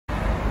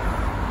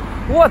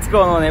What's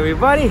going on,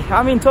 everybody?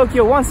 I'm in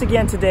Tokyo once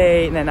again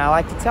today, and I'd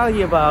like to tell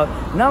you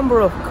about number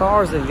of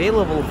cars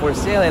available for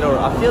sale at our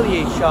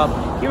affiliate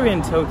shop here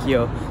in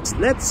Tokyo.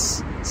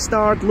 Let's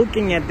start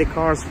looking at the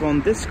cars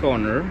from this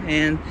corner,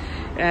 and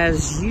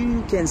as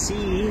you can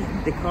see,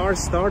 the car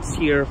starts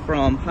here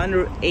from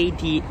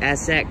 180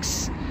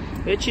 SX,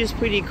 which is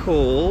pretty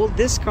cool.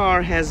 This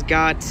car has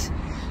got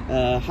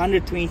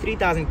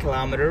 123,000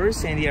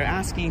 kilometers, and they're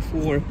asking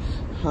for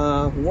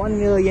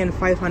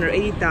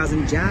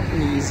 1,580,000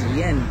 Japanese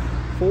yen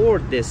for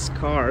this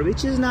car,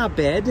 which is not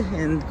bad,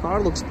 and the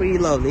car looks pretty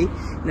lovely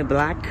in a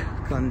black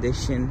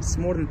condition. It's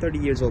more than 30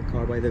 years old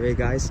car, by the way,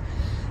 guys.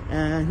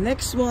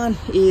 Next one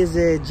is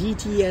a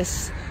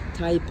GTS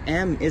Type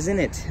M, isn't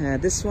it?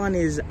 This one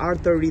is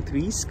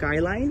R32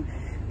 Skyline,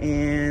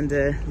 and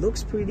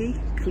looks pretty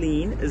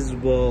clean as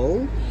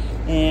well.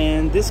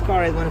 And this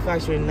car is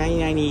manufactured in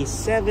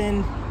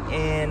 1997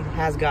 and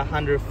has got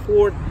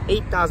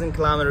 108,000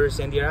 kilometers,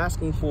 and they're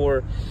asking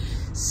for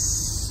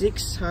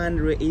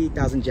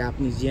 680,000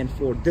 Japanese yen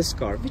for this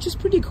car, which is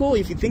pretty cool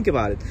if you think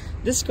about it.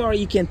 This car,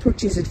 you can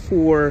purchase it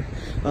for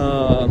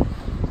how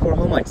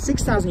much?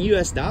 $6,000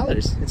 US.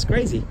 It's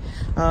crazy.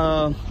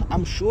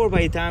 I'm sure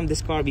by the time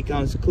this car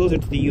becomes closer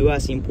to the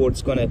US import,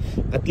 it's gonna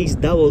at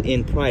least double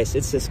in price.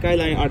 It's a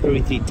Skyline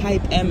R33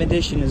 Type M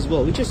edition as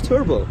well, which is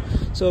turbo,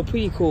 so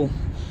pretty cool.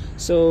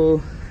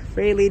 So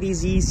Fair Lady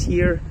Z's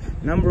here,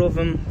 number of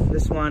them.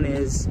 This one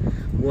is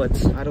what,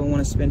 I don't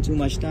want to spend too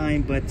much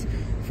time, but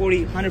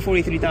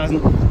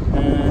 143,000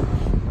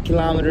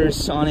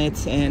 kilometers on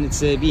it, and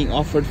it's being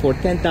offered for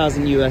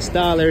 $10,000 US.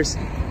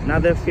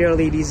 Another Fair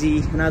Lady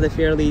Z, another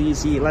Fair Lady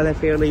Z, another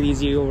Fair Lady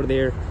Z over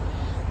there.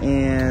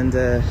 And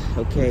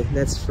okay,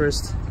 let's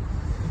first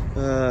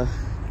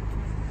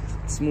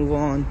let's move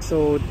on.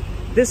 So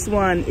this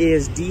one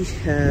is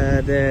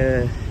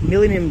the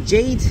Millennium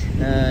Jade.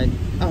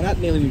 Oh, not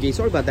Millennium Jade,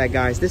 sorry about that,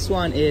 guys. This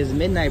one is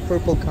Midnight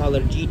Purple Color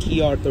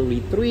GTR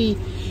R32,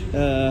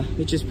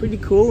 which is pretty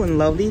cool and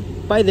lovely.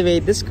 By the way,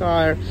 this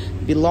car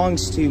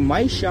belongs to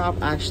my shop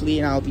actually,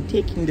 and I'll be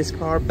taking this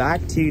car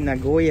back to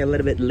Nagoya a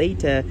little bit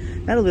later.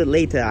 Not a little bit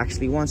later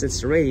actually, once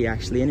it's ready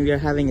actually, and we are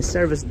having a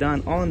service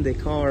done on the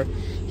car.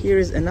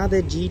 Here's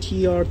another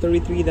GTR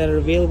R32 that are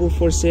available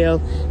for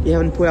sale. They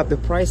haven't put up the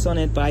price on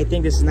it, but I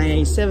think this is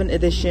 997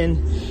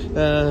 edition,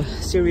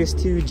 Series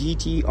 2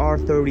 GTR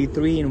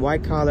R33 in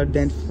white color,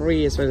 dent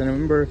free as far as I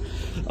remember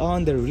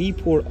on the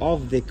report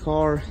of the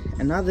car.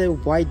 Another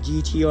white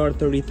GTR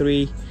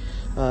R33.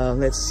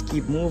 Let's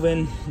keep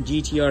moving.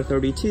 GTR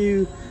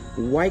R32,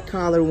 white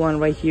color one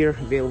right here,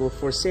 available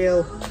for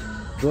sale.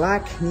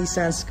 Black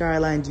Nissan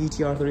Skyline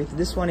GTR R32.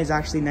 This one is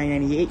actually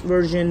 998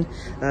 version,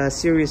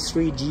 Series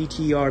 3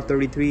 GTR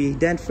R33,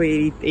 dent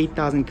free,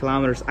 8,000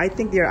 kilometers. I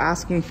think they're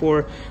asking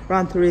for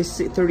around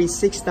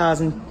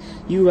 36,000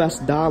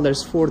 US.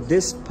 For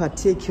this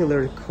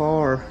particular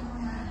car.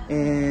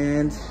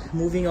 And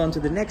moving on to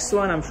the next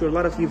one, I'm sure a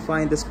lot of you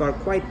find this car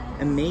quite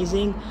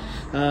amazing,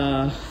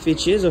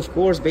 which is of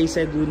course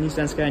Bayside Blue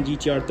Nissan Skyline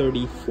GTR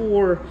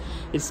R34.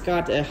 It's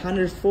got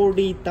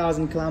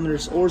 140,000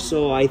 kilometers or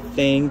so, I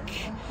think.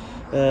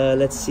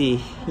 Let's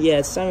see, yeah,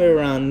 it's somewhere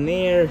around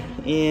there,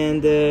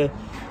 and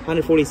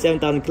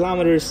 147,000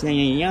 kilometers,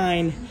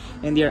 999,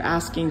 and they're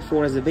asking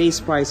for, as a base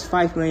price,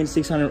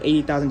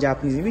 5,680,000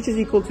 Japanese yen, which is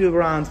equal to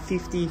around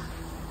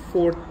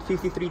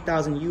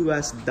 53,000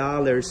 US.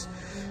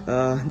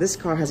 This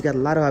car has got a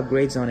lot of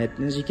upgrades on it,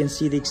 and as you can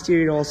see, the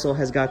exterior also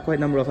has got quite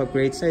a number of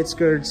upgrades. Side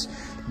skirts,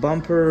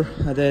 bumper,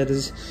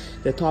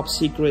 the top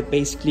secret,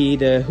 basically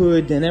the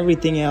hood and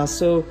everything else.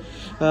 So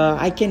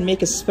I can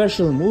make a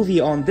special movie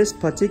on this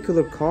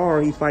particular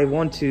car if I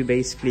want to,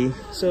 basically.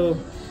 So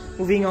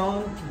moving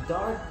on,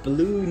 dark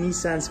blue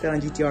Nissan Skyline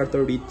GTR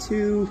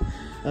R32.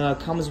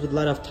 Comes with a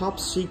lot of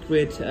top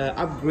secret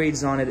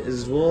upgrades on it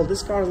as well.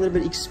 This car is a little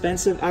bit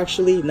expensive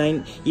actually,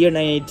 year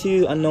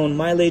 982, unknown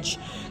mileage.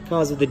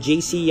 Comes with the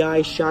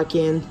JCI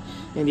shock-in,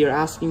 and they're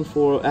asking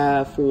for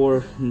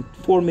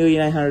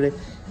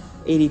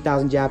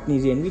 4,980,000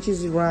 Japanese yen, which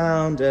is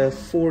around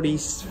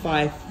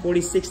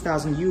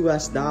 46,000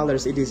 US.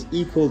 It is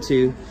equal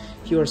to,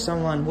 if you are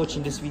someone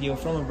watching this video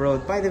from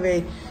abroad. By the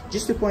way,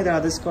 just to point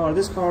out, this car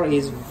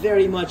is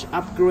very much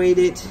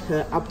upgraded,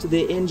 up to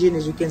the engine.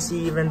 As you can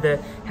see, even the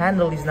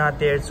handle is not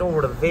there, it's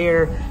over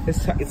there.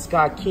 It's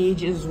got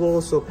cage as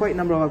well, so quite a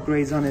number of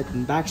upgrades on it,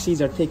 and back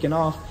seats are taken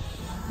off.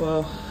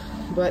 Well,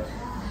 but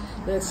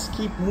let's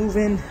keep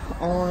moving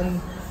on.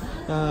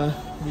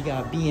 We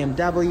got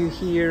BMW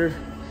here,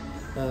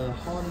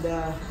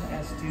 Honda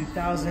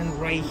S2000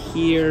 right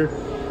here.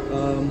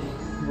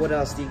 What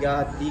else do you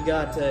got? You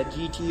got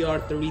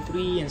GTR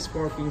R33 and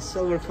Scorpion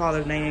silver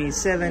color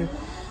 997,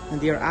 and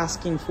they are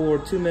asking for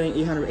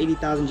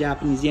 2,880,000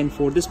 Japanese yen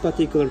for this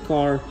particular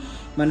car,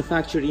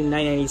 manufactured in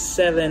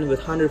 997 with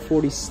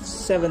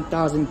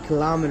 147,000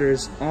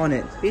 kilometers on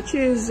it, which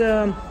is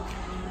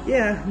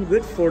yeah,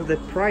 good for the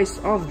price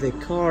of the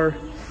car.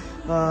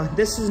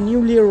 This is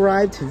newly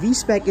arrived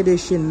V-Spec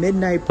edition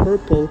Midnight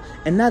Purple,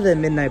 another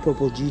Midnight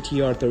Purple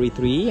GTR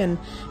R32, and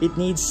it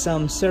needs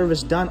some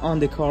service done on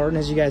the car. And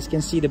as you guys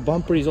can see, the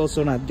bumper is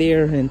also not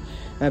there, and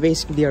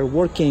basically they are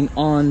working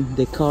on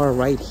the car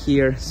right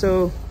here.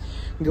 So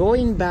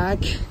going back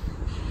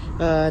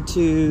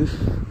to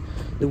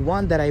the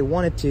one that I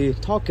wanted to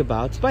talk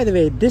about. By the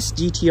way, this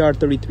GTR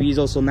R32 is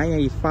also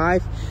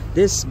 985.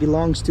 This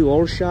belongs to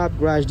our shop,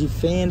 Garage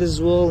Defend as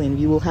well, and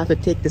we will have to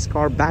take this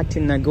car back to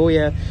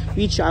Nagoya,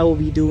 which I will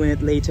be doing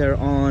it later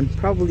on,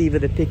 probably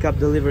with a pickup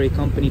delivery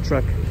company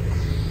truck.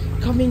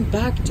 Coming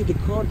back to the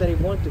car that I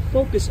want to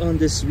focus on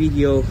this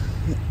video,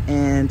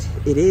 and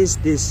it is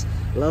this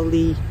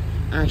lovely,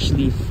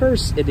 actually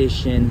first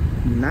edition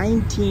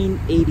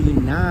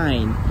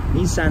 1989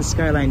 Nissan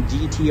Skyline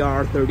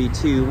GTR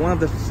R32, one of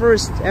the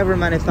first ever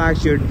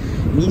manufactured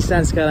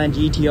Nissan Skyline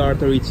GTR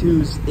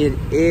R32s it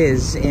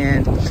is.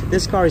 And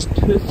this car is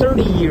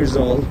 30 years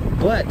old,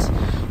 but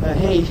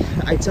hey,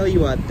 I tell you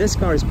what, this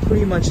car is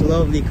pretty much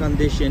lovely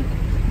condition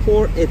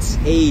for its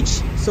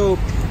age. So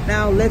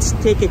now let's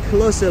take a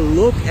closer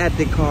look at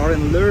the car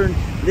and learn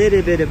a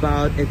little bit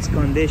about its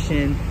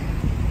condition.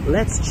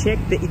 Let's check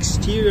the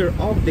exterior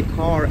of the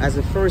car as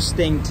the first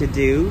thing to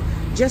do,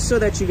 just so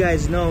that you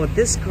guys know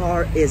this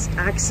car is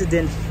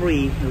accident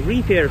free,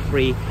 repair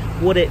free.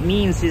 What it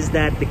means is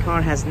that the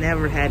car has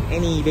never had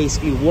any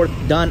basically work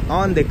done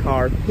on the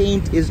car.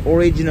 Paint is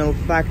original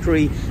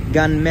factory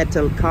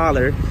gunmetal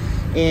color,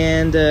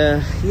 and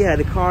yeah,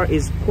 the car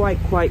is quite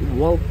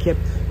well kept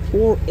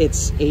for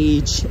its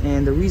age.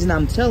 And the reason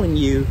I'm telling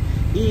you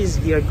is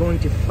we are going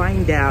to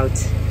find out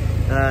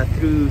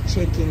through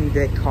checking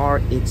the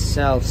car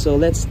itself. So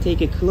let's take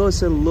a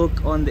closer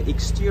look on the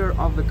exterior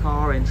of the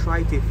car and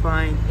try to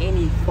find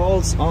any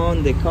faults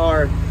on the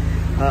car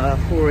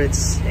for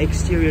its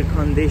exterior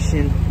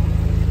condition.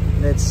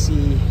 Let's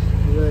see,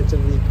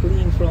 relatively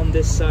clean from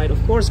this side.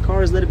 Of course,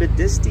 car is a little bit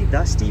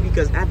dusty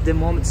because at the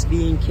moment it's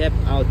being kept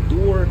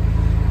outdoor,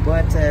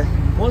 but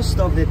most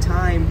of the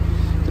time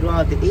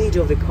throughout the age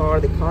of the car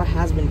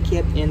has been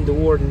kept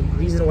indoor. And the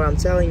reason why I'm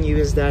telling you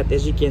is that,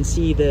 as you can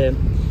see,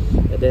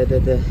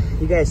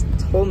 you guys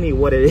told me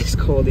what it is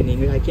called in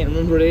English, I can't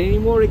remember it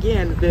anymore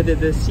again.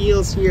 The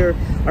seals here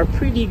are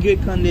pretty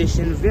good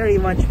condition, very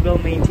much well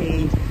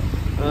maintained.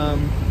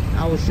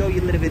 I will show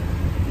you a little bit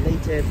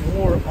later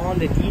more on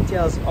the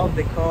details of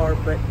the car,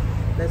 but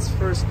let's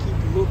first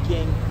keep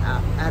looking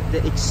at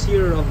the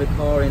exterior of the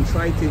car and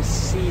try to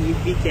see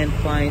if we can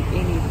find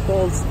any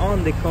faults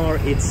on the car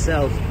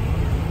itself.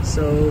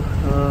 So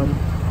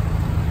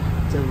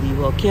relatively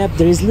well kept.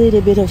 There is a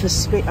little bit of a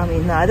space. I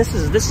mean, nah, this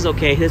is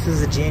okay. This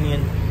is a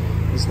genuine.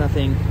 There's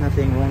nothing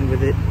wrong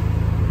with it.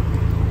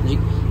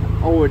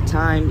 Over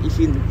time, if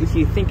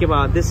you think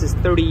about, this is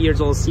 30 years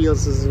old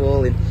seals as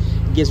well, and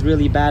it gets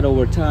really bad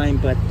over time.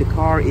 But the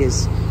car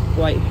is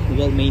quite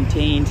well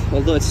maintained,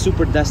 although it's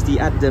super dusty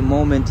at the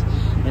moment,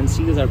 and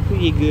seals are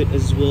pretty good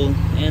as well.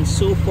 And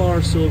so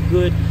far so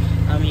good.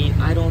 I mean,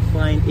 I don't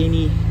find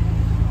any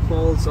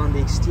faults on the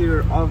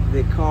exterior of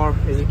the car.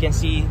 As you can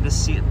see,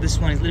 this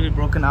one is a little bit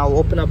broken. I'll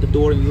open up the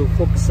door and we'll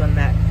focus on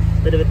that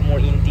a little bit more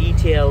in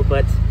detail,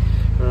 but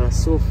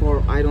so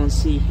far I don't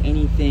see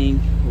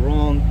anything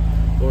wrong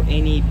or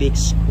any big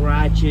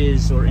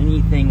scratches or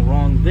anything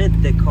wrong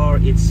with the car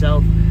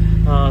itself.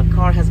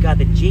 Car has got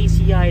the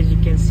JCI, as you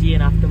can see,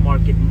 an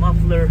aftermarket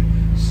muffler,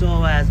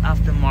 so as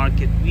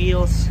aftermarket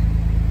wheels.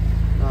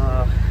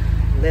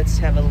 Let's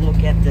have a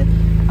look at the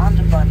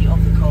underbody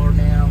of the car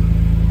now.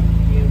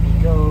 Here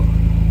we go.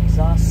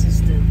 Exhaust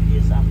system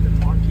is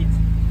aftermarket.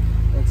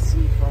 Let's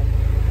see from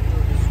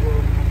this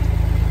road.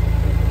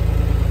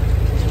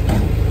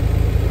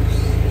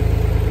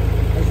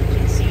 As you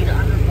can see, the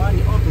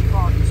underbody of the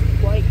car is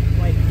quite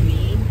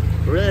clean,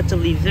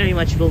 relatively very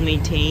much well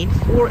maintained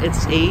for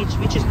its age,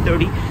 which is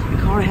 30.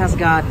 The car has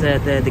got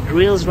the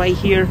grills right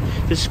here,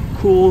 just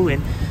cool,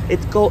 and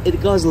it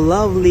goes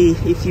lovely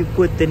if you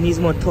put the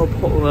Nismo top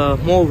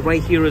mold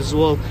right here as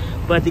well.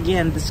 But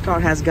again, this car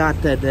has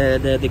got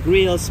the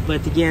grills,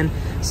 but again,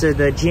 so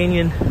the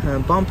genuine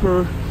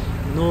bumper,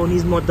 no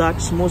Nismo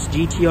ducts. Most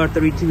GTR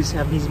R32s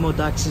have Nismo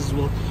ducts as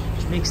well,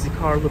 which makes the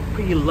car look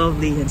pretty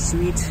lovely and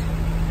sweet.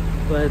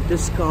 But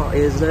this car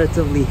is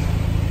relatively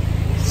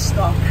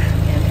stock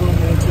and well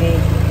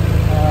maintained.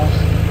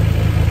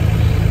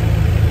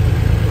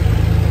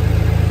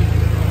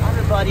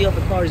 Underbody of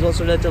the car is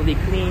also relatively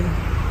clean.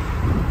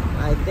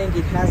 I think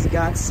it has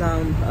got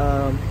some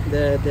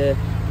the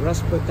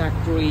rust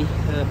protectory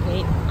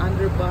paint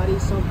underbody,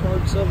 some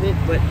parts of it,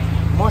 but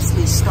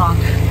mostly stock.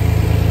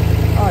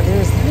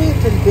 There's a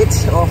little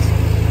bit of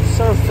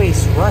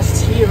surface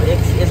rust here,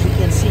 as you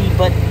can see,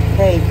 but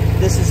hey,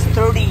 this is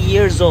 30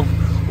 years of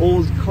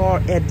old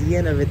car at the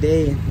end of the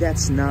day, and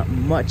that's not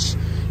much.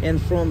 And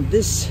from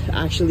this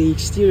actually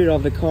exterior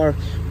of the car,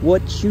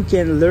 what you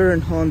can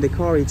learn on the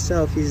car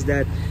itself is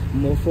that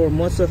for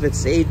most of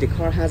its age, the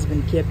car has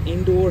been kept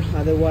indoor,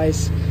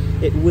 otherwise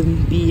it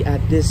wouldn't be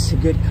at this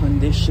good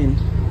condition.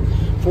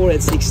 for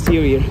its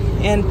exterior.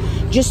 And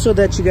just so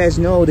that you guys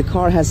know, the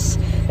car has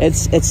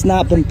it's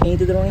not been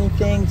painted or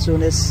anything, so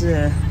this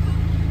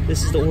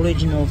is the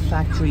original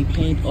factory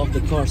paint of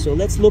the car. So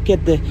let's look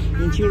at the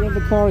interior of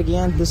the car.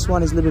 Again, this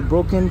one is a little bit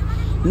broken.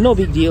 No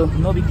big deal,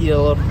 no big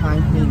deal. I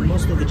mean,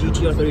 most of the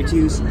GTR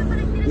 32s,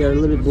 they are a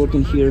little bit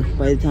broken here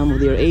by the time of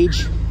their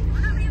age.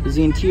 Is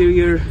the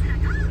interior.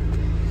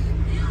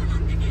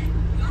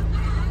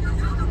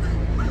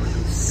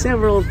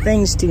 Several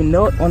things to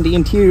note on the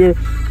interior.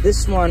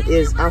 This one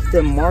is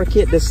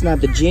aftermarket. This is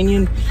not the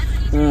genuine,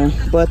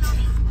 but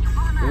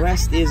the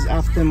rest is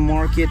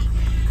aftermarket.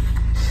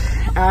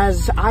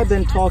 As I've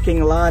been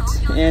talking a lot,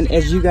 and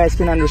as you guys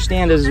can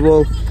understand as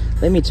well,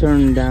 let me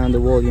turn down the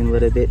volume a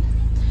little bit.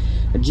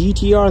 A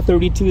GTR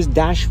 32's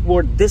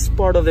dashboard, this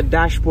part of the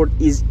dashboard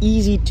is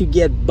easy to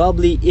get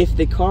bubbly if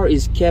the car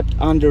is kept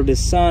under the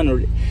sun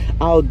or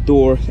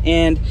outdoor.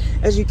 And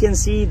as you can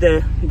see,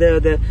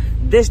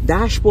 this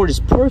dashboard is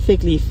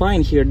perfectly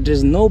fine here.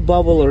 There's no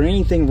bubble or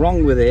anything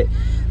wrong with it.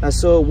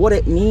 So what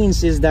it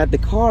means is that the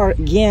car,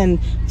 again,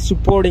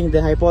 supporting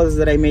the hypothesis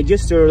that I made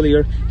just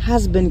earlier,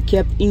 has been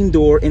kept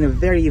indoor in a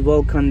very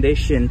well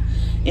condition.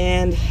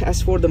 And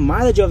as for the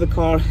mileage of the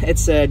car,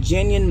 it's a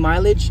genuine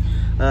mileage.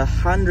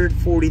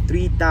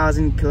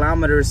 143,000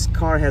 kilometers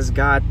car has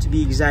got, to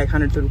be exact,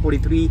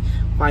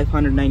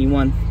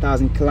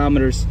 591,000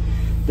 kilometers.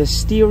 The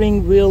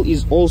steering wheel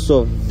is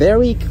also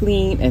very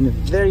clean and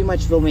very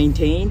much well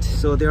maintained,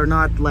 so they're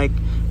not like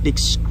big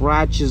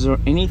scratches or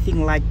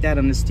anything like that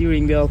on the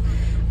steering wheel.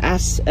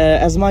 As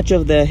much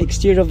of the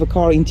exterior of the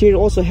car, interior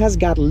also has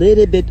got a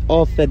little bit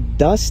of a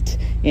dust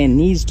and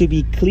needs to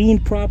be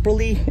cleaned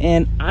properly,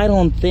 and I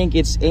don't think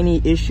it's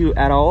any issue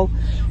at all.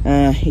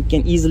 It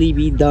can easily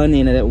be done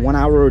in a 1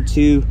 hour or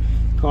two.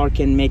 Car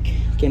can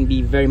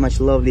be very much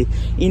lovely.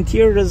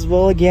 Interior as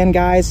well, again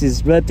guys,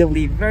 is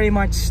relatively very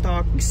much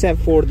stock, except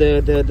for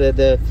the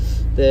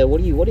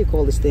what do you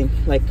call this thing,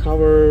 like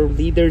cover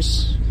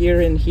leaders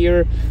here and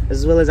here,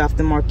 as well as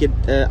aftermarket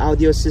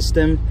audio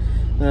system.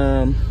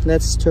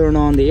 Let's turn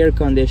on the air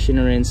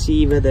conditioner and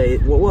see whether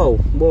it, whoa,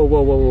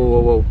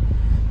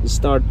 you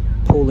start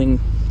pulling.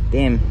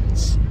 Damn,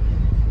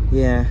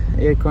 yeah,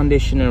 air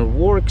conditioner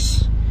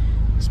works.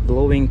 It's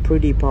blowing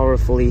pretty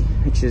powerfully,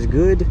 which is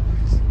good.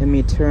 Let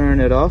me turn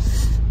it off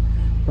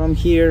from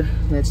here.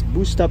 Let's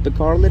boost up the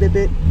car a little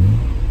bit.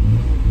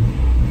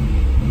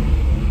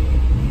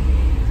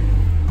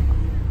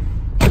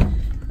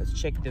 Let's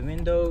check the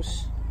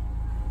windows.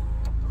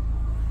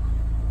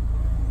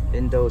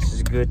 Windows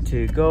is good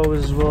to go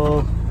as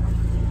well.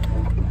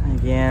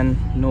 Again,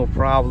 no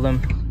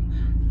problem.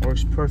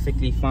 Works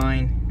perfectly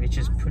fine, which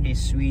is pretty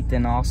sweet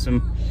and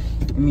awesome.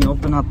 Let me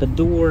open up the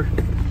door.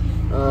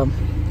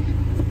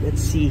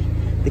 Let's see.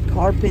 The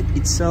carpet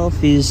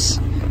itself is,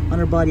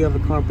 underbody of the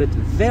carpet,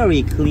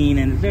 very clean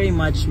and very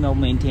much well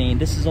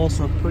maintained. This is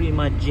also pretty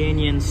much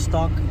genuine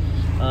stock.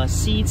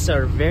 Seats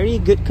are very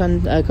good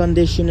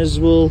condition as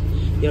well.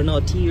 There are no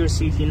tears.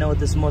 So if you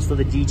notice, most of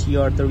the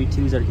GTR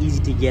 32s are easy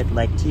to get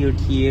like teared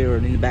here or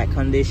in the back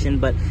condition,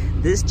 but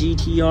this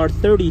GTR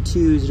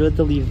 32 is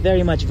relatively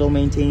very much well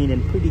maintained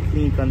and pretty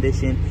clean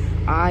condition,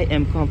 I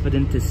am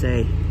confident to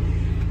say.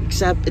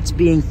 Except it's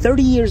being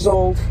 30 years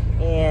old,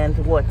 and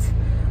what?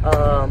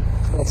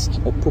 Let's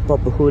pop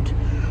up the hood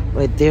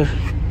right there.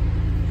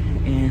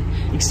 And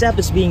except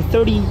it's being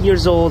 30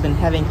 years old and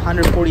having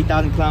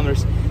 140,000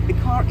 kilometers, the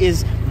car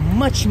is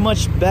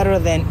much better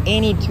than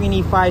any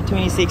 25,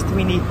 26,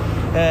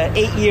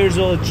 28 years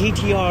old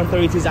GTR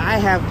 32s I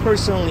have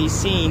personally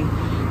seen.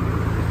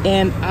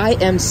 And I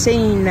am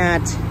saying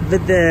that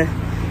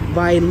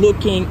by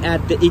looking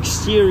at the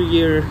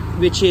exterior,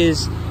 which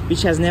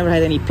has never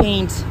had any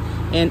paint,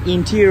 and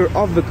interior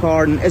of the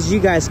car, and as you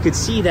guys could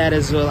see that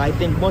as well, I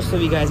think most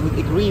of you guys would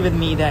agree with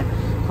me that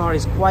car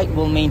is quite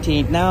well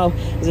maintained. Now,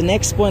 as the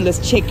next point, let's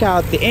check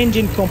out the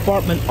engine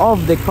compartment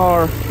of the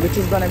car, which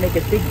is going to make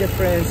a big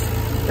difference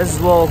as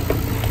well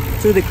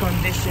to the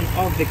condition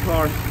of the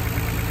car.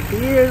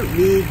 Here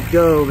we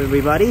go,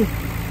 everybody.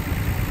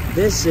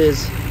 This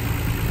is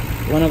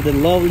one of the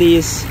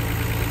loveliest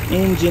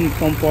engine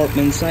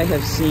compartments I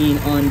have seen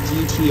on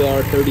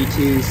GTR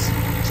 32s.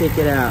 Check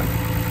it out.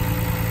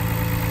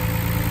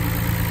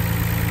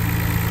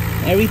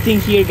 Everything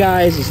here,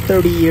 guys, is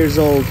 30 years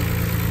old.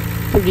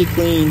 Pretty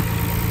clean,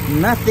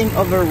 nothing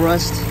of a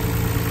rust,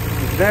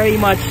 very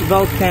much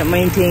well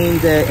maintained.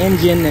 The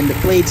engine and the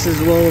plates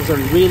as well are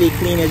really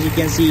clean. As you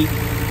can see,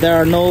 there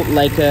are no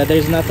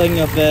there's nothing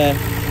of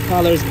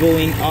colors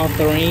going off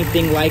or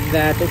anything like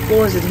that. Of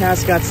course, it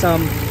has got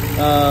some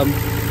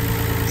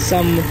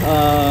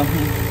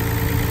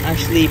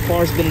actually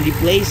parts been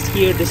replaced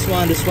here. This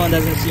one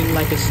doesn't seem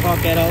like a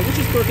stock at all, which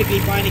is perfectly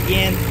fine.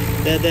 Again,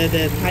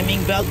 the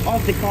timing belt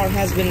of the car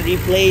has been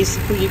replaced.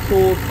 Pretty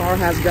cool. Car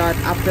has got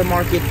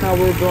aftermarket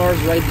cover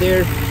guards right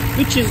there,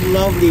 which is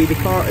lovely. The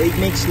car, it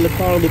makes the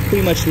car look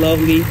pretty much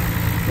lovely.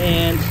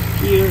 And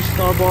here's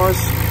star bars,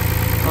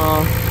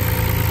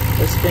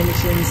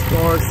 suspension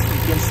stars. You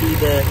can see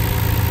the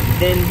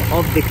VIN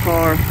of the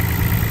car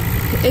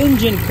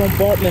engine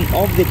compartment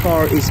of the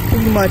car is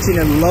pretty much in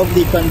a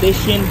lovely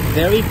condition,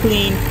 very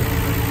clean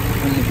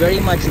and very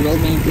much well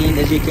maintained,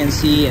 as you can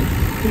see, and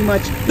pretty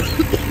much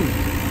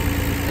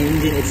the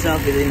engine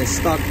itself is in a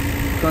stock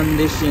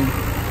condition.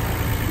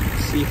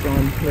 See from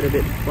a little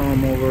bit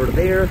from over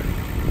there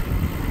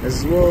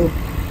as well.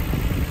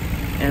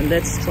 And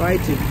let's try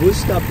to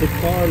boost up the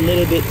car a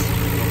little bit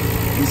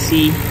and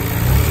see.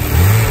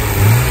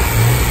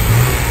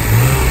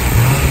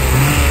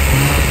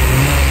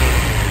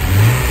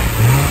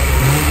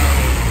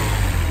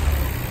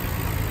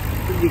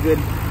 Pretty good,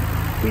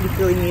 pretty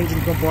clean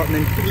engine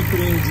compartment, pretty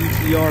clean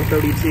GTR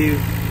 32.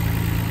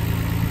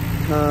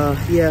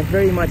 Yeah,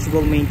 very much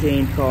well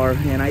maintained car,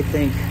 and I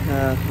think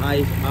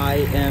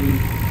I am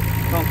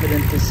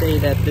confident to say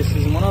that this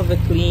is one of the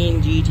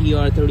clean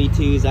GTR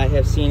 32s I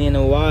have seen in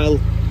a while,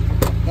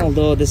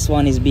 although this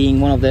one is being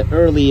one of the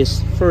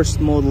earliest first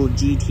model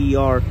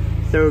GTR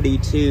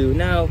 32.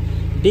 Now,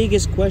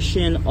 biggest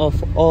question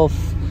of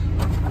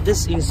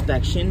this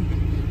inspection,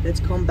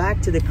 let's come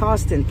back to the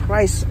cost and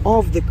price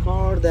of the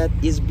car that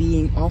is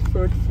being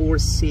offered for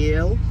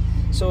sale.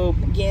 So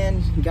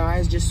again,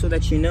 guys, just so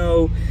that you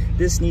know,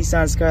 this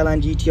Nissan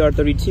Skyline GTR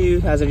 32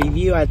 has a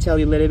review. I'll tell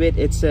you a little bit.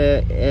 It's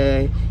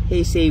a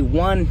Heisei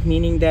 1,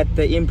 meaning that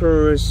the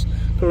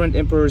current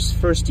emperor's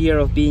first year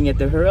of being at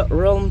the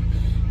realm,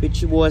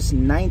 which was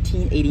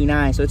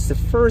 1989. So it's the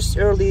first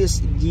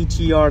earliest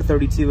GTR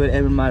 32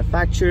 ever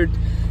manufactured.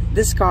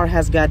 This car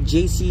has got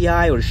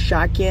JCI or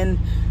Shaken,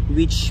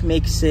 which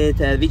makes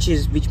it which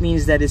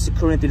means that it's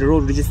currently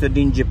road registered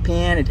in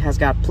Japan. It has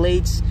got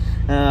plates,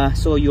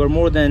 so you're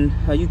more than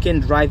you can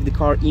drive the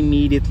car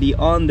immediately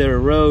on the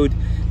road. A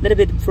little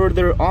bit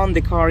further on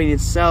the car in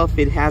itself,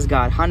 it has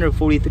got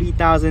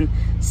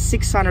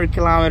 143,600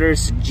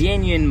 kilometers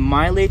genuine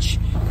mileage,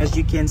 as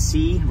you can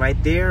see right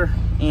there.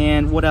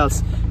 And what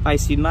else?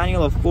 5-speed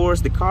manual, of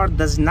course. The car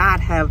does not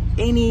have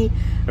any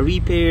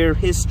repair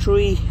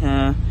history.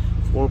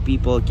 4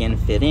 people can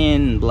fit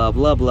in, blah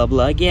blah blah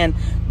blah. Again,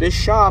 the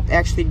shop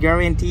actually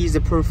guarantees the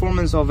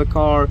performance of a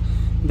car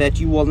that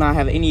you will not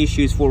have any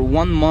issues for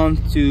 1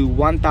 month to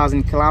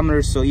 1,000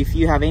 kilometers. So if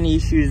you have any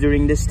issues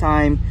during this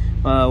time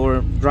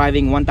or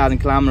driving 1,000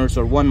 kilometers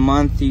or 1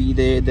 month,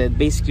 the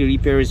basically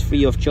repair is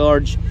free of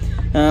charge.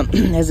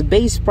 As a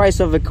base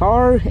price of a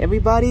car,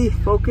 everybody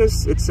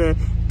focus, it's a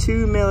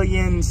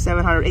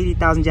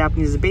 2,780,000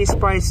 Japanese as a base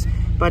price,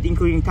 but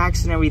including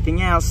tax and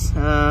everything else,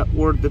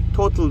 or the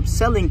total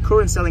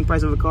current selling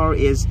price of a car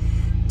is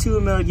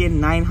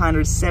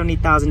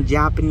 2,970,000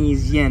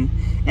 Japanese yen,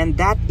 and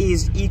that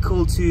is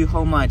equal to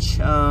how much?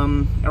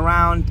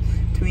 Around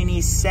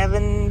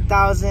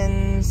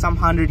 27,000 some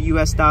hundred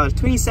US dollars,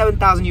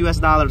 27,000 US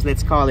dollars,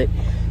 let's call it.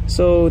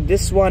 So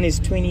this one is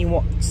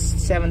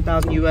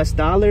 27,000 US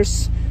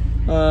dollars.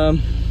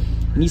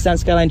 Nissan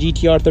Skyline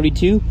GTR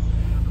 32.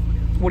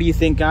 What do you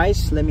think,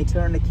 guys? Let me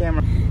turn the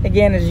camera.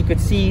 Again, as you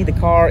could see, the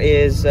car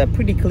is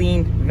pretty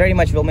clean, very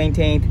much well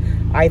maintained.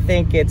 I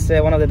think it's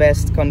one of the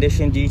best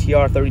condition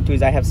GTR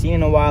 32s I have seen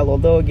in a while,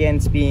 although again,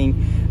 it's being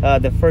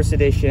the first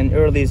edition,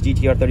 earliest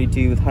GTR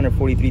 32 with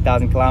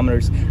 143,000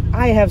 kilometers.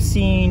 I have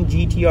seen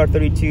GTR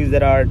 32s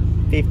that are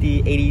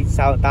 50,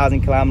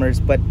 80,000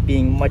 kilometers, but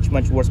being much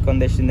worse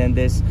condition than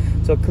this.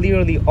 So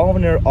clearly,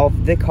 owner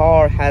of the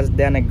car has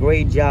done a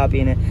great job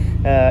in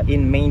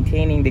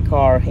maintaining the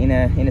car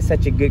in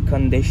such a good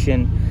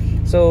condition.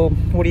 So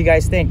what do you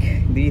guys think?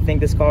 Do you think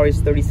this car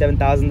is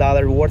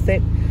 $37,000 worth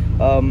it?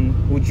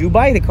 Would you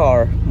buy the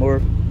car?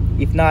 Or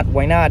if not,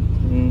 why not?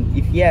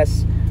 If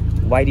yes,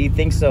 why do you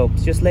think so?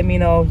 Just let me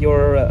know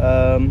your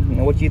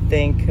what you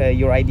think,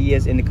 your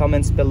ideas in the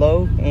comments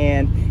below.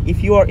 And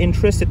if you are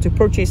interested to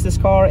purchase this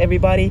car,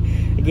 everybody,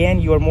 again,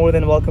 you are more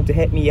than welcome to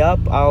hit me up.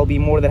 I'll be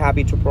more than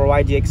happy to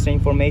provide you extra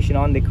information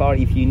on the car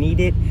if you need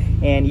it.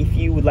 And if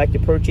you would like to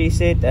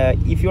purchase it,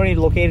 if you're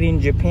located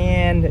in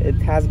Japan,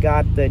 it has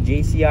got the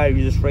JCI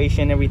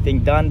registration,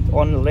 everything done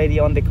already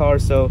on the car,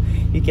 so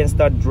you can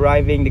start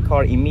driving the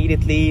car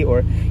immediately.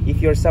 Or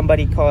if you're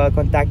somebody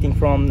contacting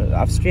from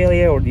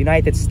Australia or the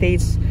United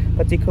States,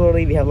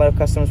 particularly, we have a lot of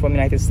customers from the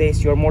United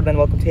States, you're more than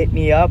welcome to hit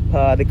me up.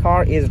 The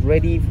car is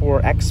ready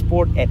for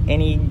export at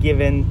any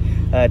given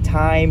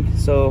time,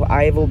 so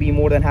I will be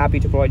more than happy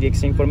to provide you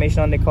extra information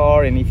on the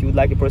car. And if you would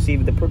like to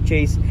proceed with the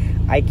purchase,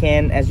 I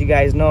can, as you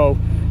guys know,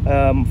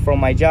 from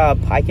my job,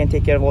 I can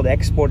take care of all the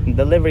export and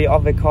delivery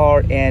of the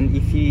car. And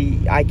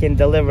I can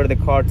deliver the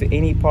car to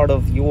any part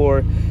of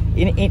your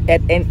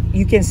and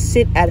you can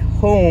sit at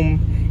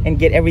home and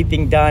get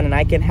everything done, and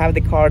I can have the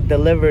car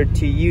delivered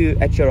to you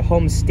at your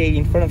home state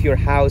in front of your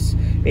house,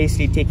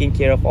 basically taking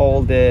care of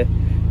all the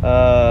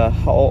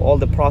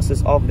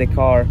process of the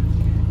car,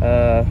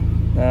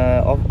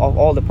 of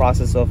all the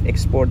process of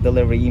export,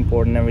 delivery,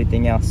 import, and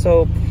everything else.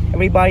 So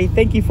everybody,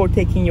 thank you for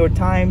taking your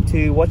time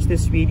to watch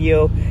this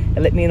video,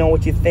 and let me know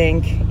what you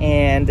think.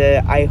 And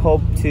I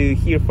hope to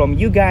hear from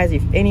you guys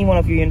if any one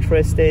of you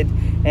interested,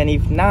 and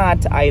if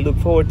not, I look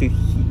forward to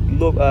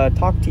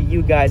talk to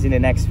you guys in the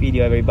next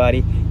video.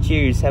 Everybody,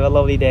 cheers, have a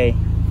lovely day.